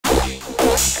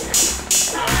Hi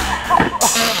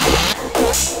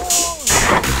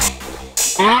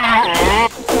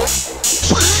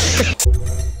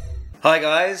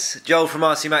guys, Joel from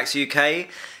RC Max UK.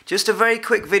 Just a very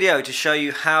quick video to show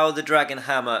you how the Dragon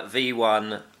Hammer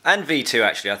V1 and V2,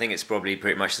 actually I think it's probably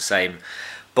pretty much the same,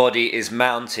 body is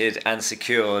mounted and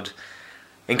secured,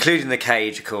 including the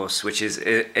cage of course, which is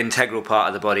an integral part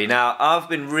of the body. Now I've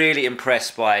been really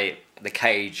impressed by the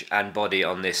cage and body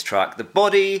on this truck. The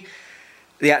body,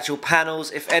 the actual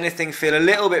panels, if anything, feel a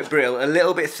little bit brittle, a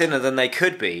little bit thinner than they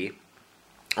could be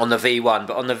on the V1,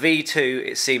 but on the V2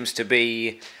 it seems to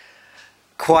be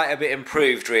quite a bit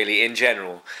improved really in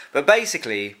general. But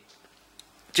basically,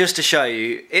 just to show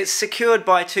you, it's secured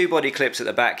by two body clips at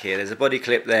the back here. There's a body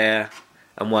clip there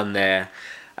and one there,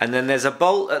 and then there's a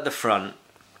bolt at the front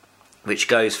which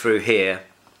goes through here.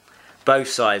 Both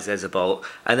sides there's a bolt,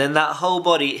 and then that whole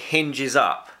body hinges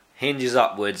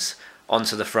upwards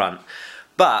onto the front.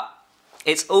 But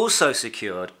it's also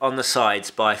secured on the sides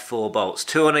by 4 bolts,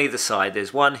 2 on either side.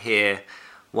 There's one here,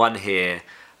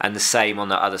 and the same on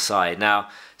the other side. Now,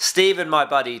 Stephen, my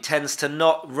buddy, tends to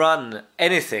not run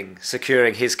anything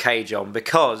securing his cage on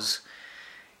because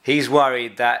he's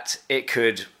worried that it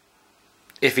could,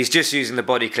 if he's just using the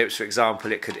body clips for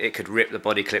example, it could rip the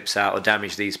body clips out or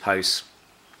damage these posts.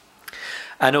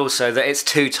 And also that it's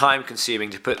too time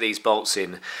consuming to put these bolts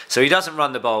in. So he doesn't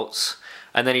run the bolts,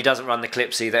 and then he doesn't run the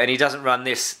clips either, and he doesn't run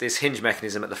this hinge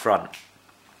mechanism at the front.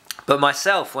 But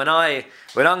myself, when I'm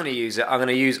going to use it, I'm going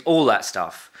to use all that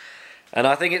stuff. And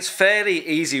I think it's fairly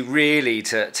easy really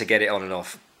to get it on and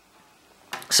off.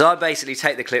 So I basically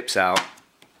take the clips out,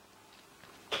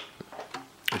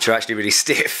 which are actually really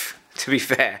stiff, to be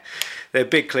fair. They're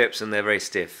big clips and they're very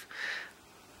stiff.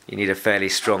 You need a fairly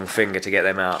strong finger to get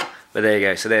them out. But there you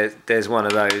go, so there's one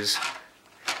of those.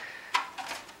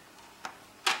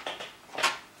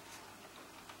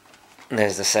 And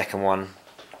there's the second one.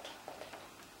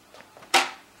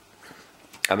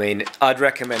 I mean, I'd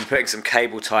recommend putting some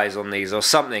cable ties on these or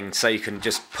something so you can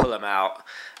just pull them out,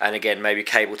 and again maybe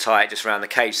cable tie it just around the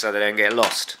cage so they don't get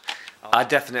lost. I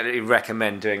definitely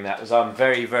recommend doing that because I'm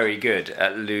very, very good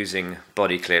at losing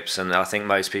body clips, and I think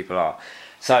most people are.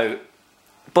 So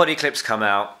body clips come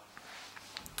out,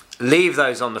 leave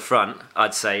those on the front,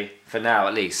 I'd say, for now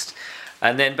at least.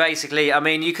 And then basically, I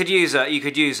mean, you could use a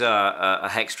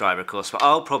hex driver of course, but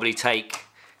I'll probably take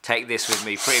this with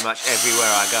me pretty much everywhere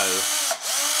I go,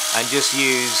 and just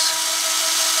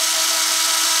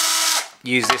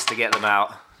use this to get them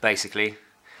out basically.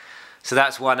 So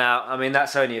that's one out. I mean,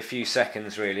 that's only a few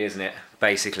seconds really, isn't it?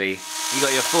 Basically, you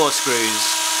got your 4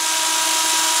 screws.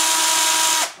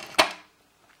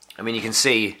 I mean, you can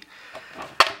see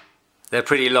they're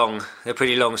pretty long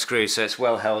screws, so it's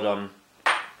well held on.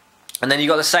 And then you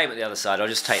got the same at the other side. I'll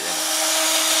just take them.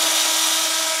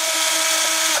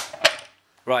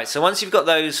 Right, so once you've got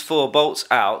those 4 bolts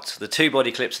out, the 2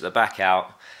 body clips at the back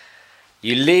out,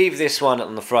 you leave this one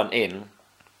on the front in.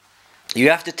 You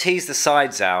have to tease the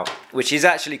sides out, which is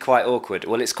actually quite awkward.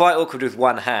 Well, it's quite awkward with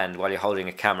one hand while you're holding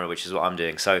a camera, which is what I'm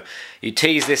doing. So you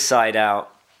tease this side out.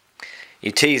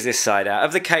 You tease this side out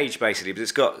of the cage basically, but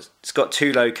it's got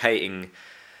 2 locating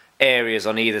areas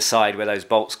on either side where those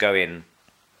bolts go in.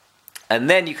 And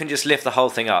then you can just lift the whole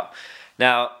thing up.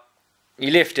 Now,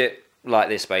 you lift it like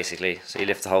this basically, so you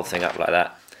lift the whole thing up like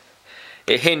that.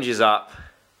 It hinges up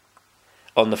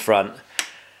on the front.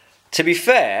 To be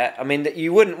fair, I mean,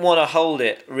 you wouldn't want to hold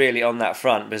it really on that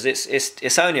front because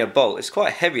it's only a bolt. It's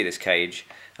quite heavy, this cage,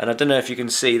 and I don't know if you can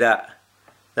see that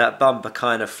bumper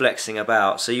kind of flexing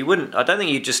about. So you wouldn't, I don't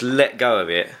think you'd just let go of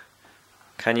it.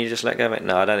 Can you just let go of it?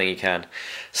 No, I don't think you can.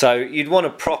 So you'd want to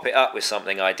prop it up with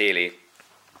something ideally.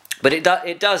 But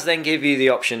it does then give you the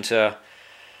option to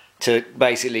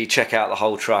basically check out the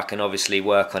whole truck and obviously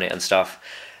work on it and stuff.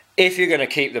 If you're going to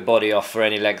keep the body off for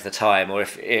any length of time, or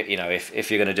if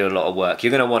you're going to do a lot of work,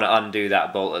 you're going to want to undo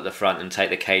that bolt at the front and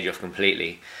take the cage off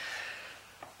completely.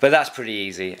 But that's pretty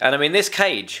easy. And I mean, this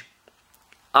cage,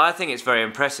 I think it's very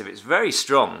impressive. It's very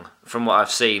strong from what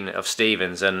I've seen of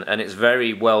Stevens, and it's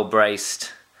very well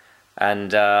braced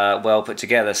and well put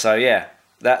together. So yeah,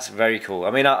 that's very cool. I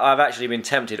mean, I've actually been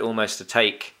tempted almost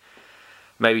to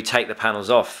maybe take the panels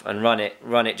off and run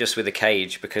it just with the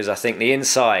cage, because I think the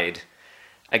inside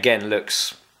again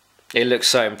looks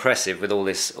so impressive with all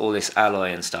this alloy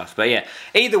and stuff. But yeah,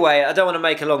 either way, I don't want to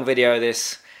make a long video of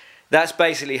this. That's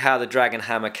basically how the Dragon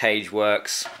Hammer cage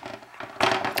works,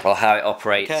 or how it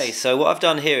operates. Okay, so what I've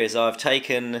done here is I've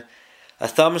taken a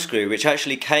thumb screw which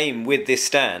actually came with this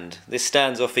stand. This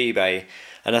stand's off eBay,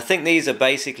 and I think these are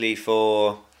basically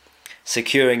for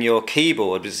securing your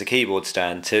keyboard, because it's a keyboard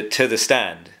stand, to the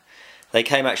stand. they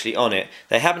came actually on it.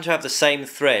 They happen to have the same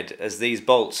thread as these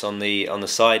bolts on the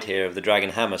side here of the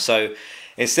Dragon hammer. So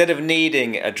instead of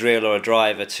needing a drill or a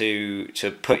driver to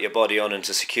put your body on and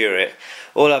to secure it,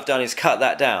 all I've done is cut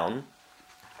that down,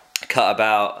 cut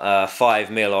about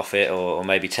 5mm off it, or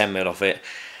maybe 10mm off it,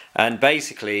 and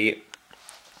basically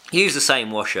use the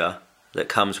same washer that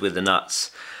comes with the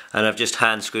nuts, and I've just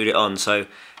hand screwed it on. So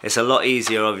it's a lot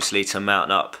easier obviously to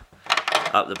mount up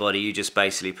the body. You just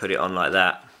basically put it on like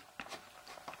that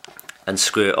and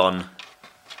screw it on,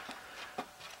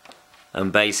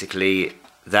 and basically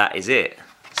that is it.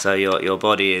 So your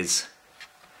body is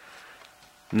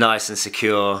nice and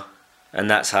secure, and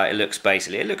that's how it looks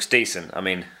basically. It looks decent. I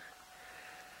mean,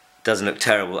 doesn't look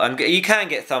terrible. And you can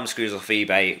get thumb screws off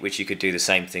eBay, which you could do the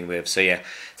same thing with. So yeah,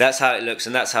 that's how it looks,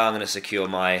 and that's how I'm going to secure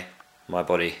my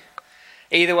body.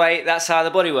 Either way, that's how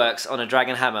the body works on a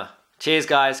Dragon hammer. Cheers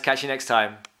guys, catch you next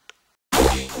time.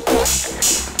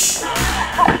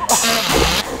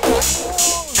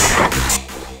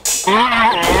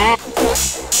 Ah!